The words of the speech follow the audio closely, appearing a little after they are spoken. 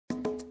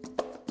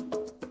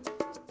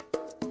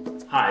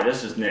Hi,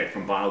 this is Nick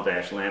from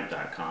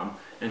bottle-lamp.com,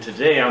 and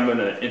today I'm going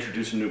to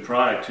introduce a new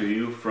product to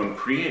you from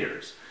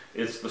Creators.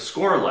 It's the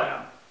Score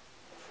Lab.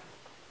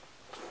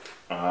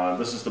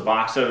 This is the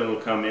box that it'll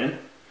come in,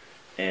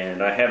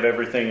 and I have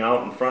everything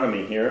out in front of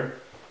me here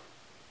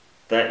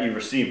that you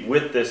receive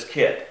with this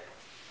kit.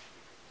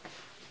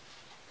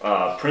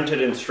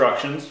 Printed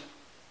instructions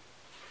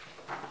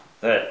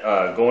that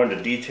go into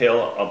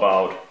detail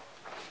about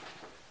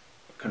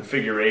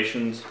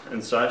configurations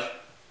and such.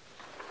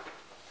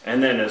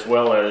 And then as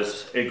well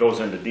as it goes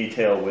into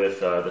detail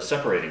with the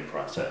separating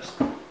process.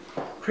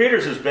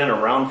 Creators has been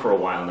around for a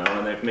while now,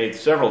 and they've made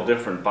several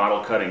different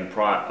bottle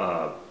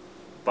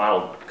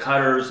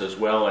cutters as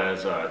well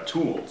as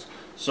tools.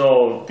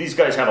 So these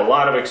guys have a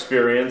lot of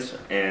experience,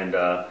 and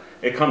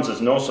it comes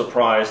as no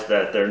surprise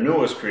that their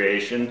newest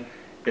creation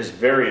is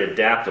very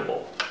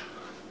adaptable.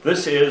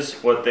 This is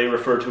what they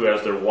refer to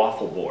as their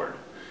waffle board.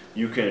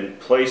 You can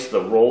place the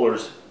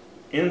rollers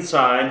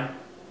inside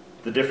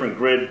the different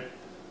grid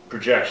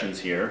projections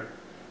here,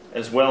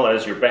 as well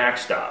as your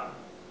backstop.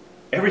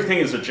 Everything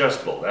is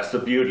adjustable. That's the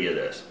beauty of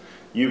this.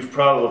 You've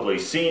probably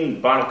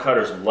seen bottle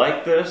cutters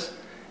like this,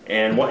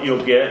 and what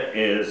you'll get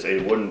is a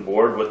wooden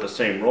board with the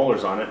same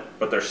rollers on it,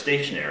 but they're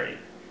stationary.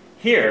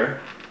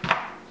 Here,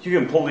 you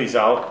can pull these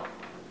out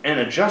and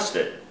adjust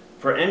it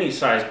for any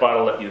size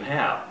bottle that you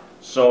have.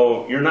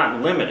 So you're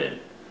not limited,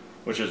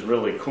 which is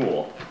really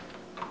cool.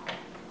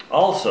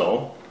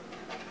 Also,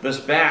 this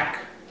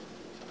back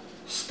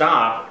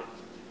stop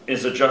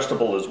is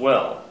adjustable as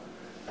well.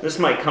 This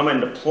might come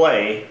into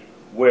play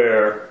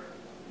where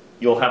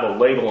you'll have a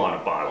label on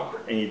a bottle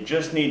and you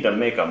just need to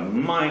make a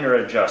minor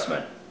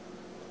adjustment.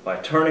 By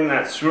turning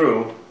that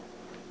screw,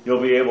 you'll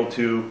be able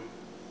to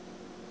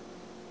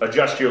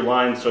adjust your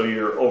line so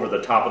you're over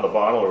the top of the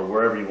bottle or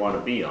wherever you want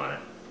to be on it.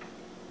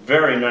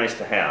 Very nice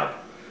to have.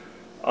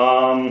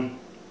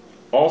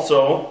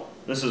 Also,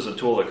 this is a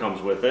tool that comes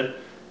with it.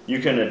 You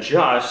can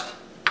adjust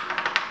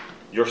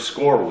your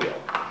score wheel.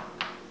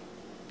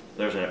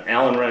 There's an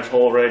Allen wrench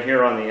hole right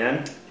here on the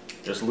end.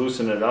 Just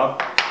loosen it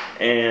up.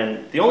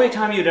 And the only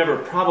time you'd ever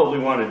probably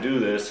want to do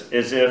this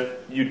is if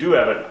you do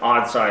have an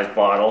odd sized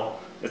bottle,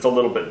 it's a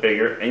little bit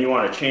bigger, and you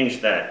want to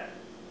change that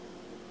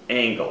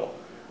angle.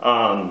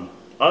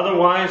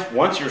 Otherwise,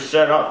 once you're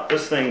set up,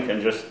 this thing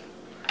can just,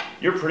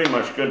 you're pretty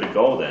much good to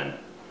go then.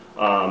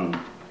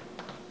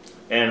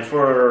 And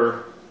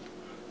for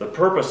the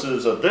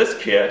purposes of this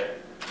kit,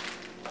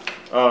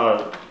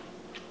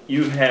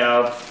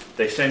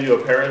 they send you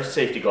a pair of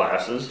safety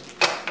glasses.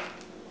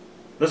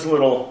 This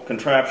little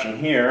contraption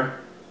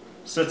here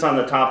sits on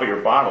the top of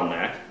your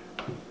bottleneck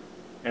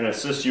and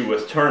assists you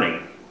with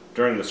turning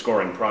during the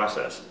scoring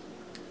process.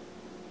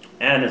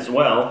 And as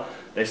well,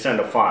 they send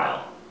a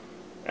file.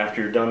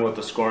 After you're done with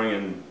the scoring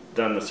and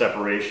done the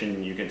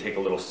separation, you can take a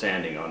little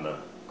sanding on the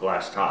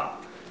glass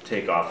top,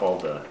 take off all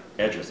the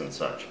edges and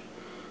such.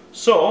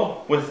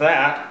 So with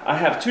that, I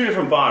have two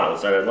different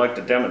bottles that I'd like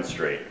to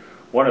demonstrate.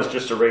 One is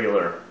just a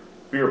regular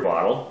beer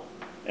bottle,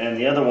 and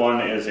the other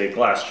one is a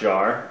glass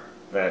jar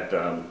that,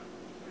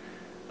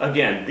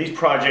 again, these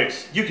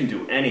projects, you can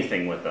do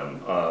anything with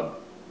them.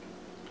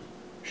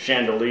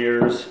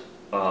 Chandeliers,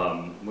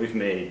 we've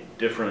made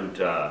different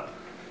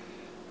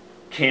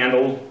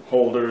candle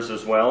holders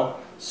as well.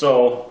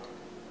 So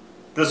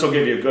this will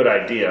give you a good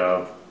idea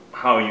of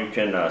how you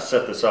can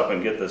set this up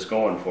and get this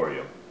going for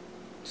you.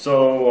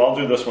 So I'll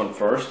do this one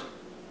first.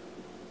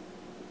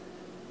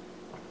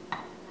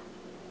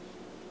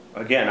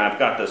 Again, I've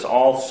got this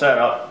all set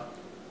up.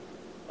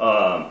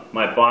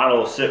 My bottle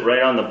will sit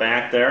right on the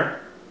back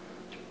there.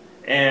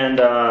 And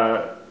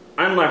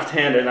I'm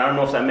left-handed. I don't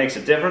know if that makes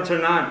a difference or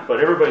not, but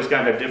everybody's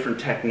got a different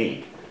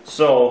technique.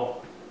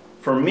 So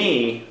for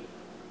me,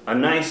 a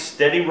nice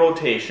steady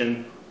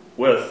rotation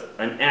with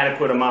an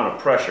adequate amount of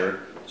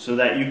pressure so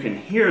that you can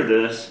hear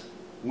this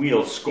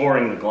wheel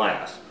scoring the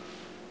glass.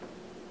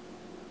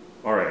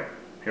 All right,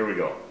 here we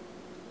go.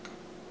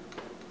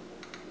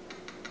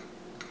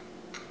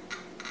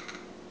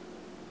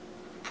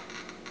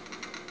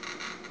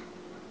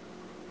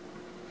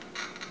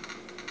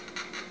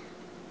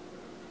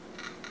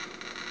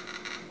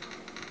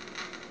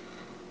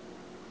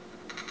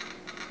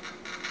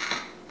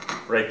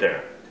 Right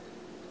there.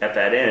 At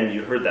that end,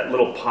 you heard that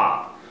little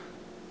pop.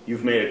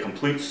 You've made a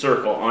complete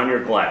circle on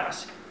your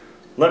glass.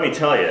 Let me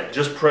tell you,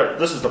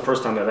 this is the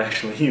first time I've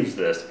actually used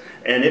this,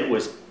 and it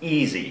was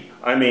easy.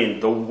 I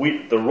mean, the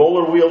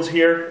roller wheels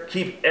here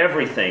keep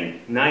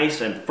everything nice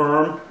and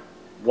firm.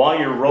 While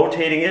you're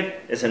rotating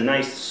it, it's a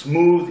nice,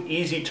 smooth,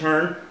 easy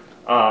turn.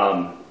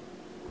 My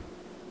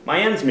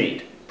ends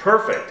meet.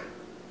 Perfect.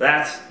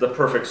 That's the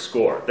perfect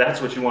score.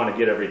 That's what you want to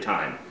get every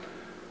time.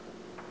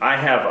 I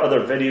have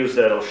other videos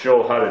that'll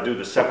show how to do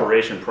the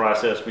separation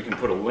process. We can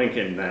put a link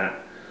in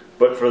that.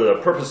 But for the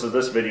purpose of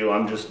this video,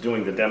 I'm just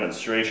doing the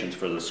demonstrations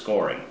for the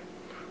scoring.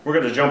 We're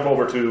going to jump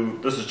over to,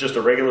 this is just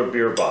a regular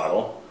beer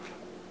bottle.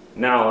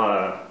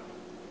 Now,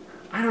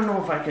 I don't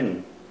know if I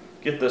can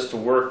get this to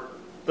work.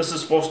 This is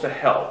supposed to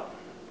help.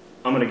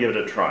 I'm going to give it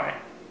a try.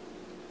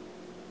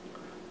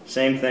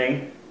 Same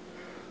thing.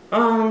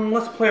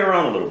 Let's play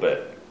around a little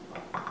bit.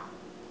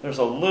 There's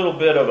a little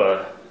bit of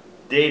a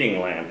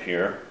dating lamp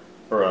here,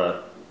 or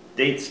a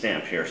date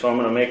stamp here, so I'm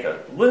going to make a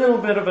little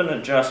bit of an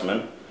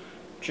adjustment.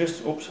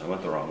 Just, oops, I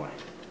went the wrong way.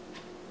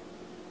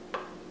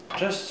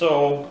 Just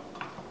so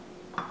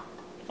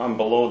I'm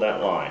below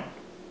that line.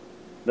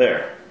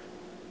 There.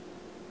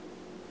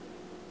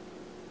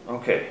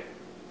 Okay,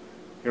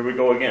 here we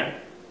go again.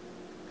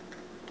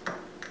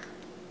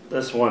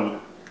 This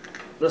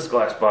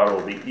glass bottle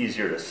will be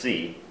easier to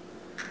see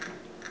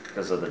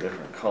because of the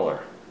different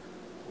color.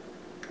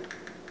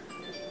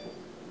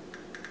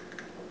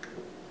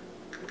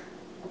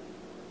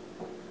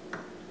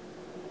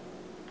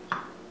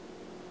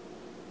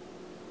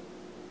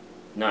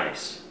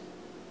 Nice.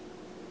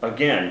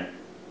 Again,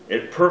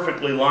 it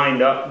perfectly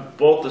lined up,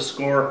 both the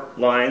score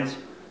lines,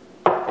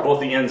 both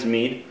the ends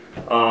meet.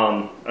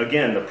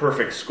 Again, the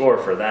perfect score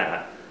for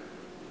that.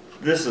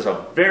 This is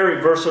a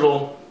very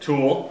versatile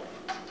tool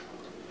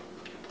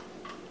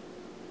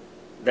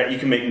that you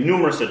can make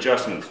numerous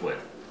adjustments with,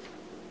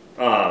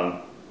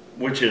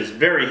 which is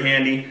very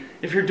handy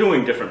if you're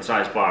doing different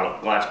size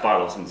glass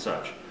bottles and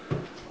such.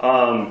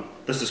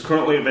 This is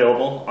currently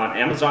available on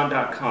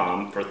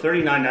Amazon.com for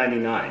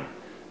 $39.99.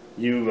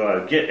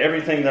 You get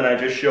everything that I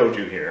just showed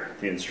you here,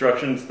 the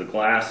instructions, the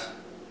glass,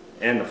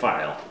 and the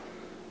file.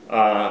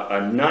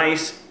 A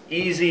nice,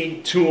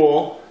 easy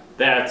tool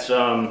that's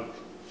very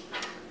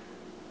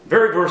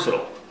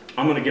versatile.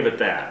 I'm going to give it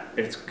that.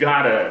 It's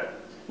got a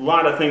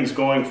lot of things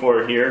going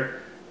for it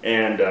here,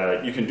 and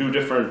you can do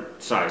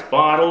different size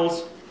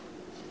bottles,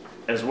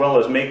 as well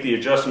as make the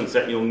adjustments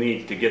that you'll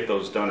need to get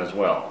those done as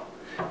well.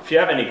 If you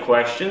have any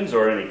questions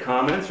or any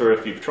comments, or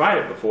if you've tried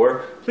it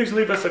before, please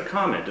leave us a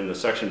comment in the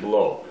section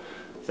below.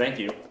 Thank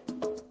you.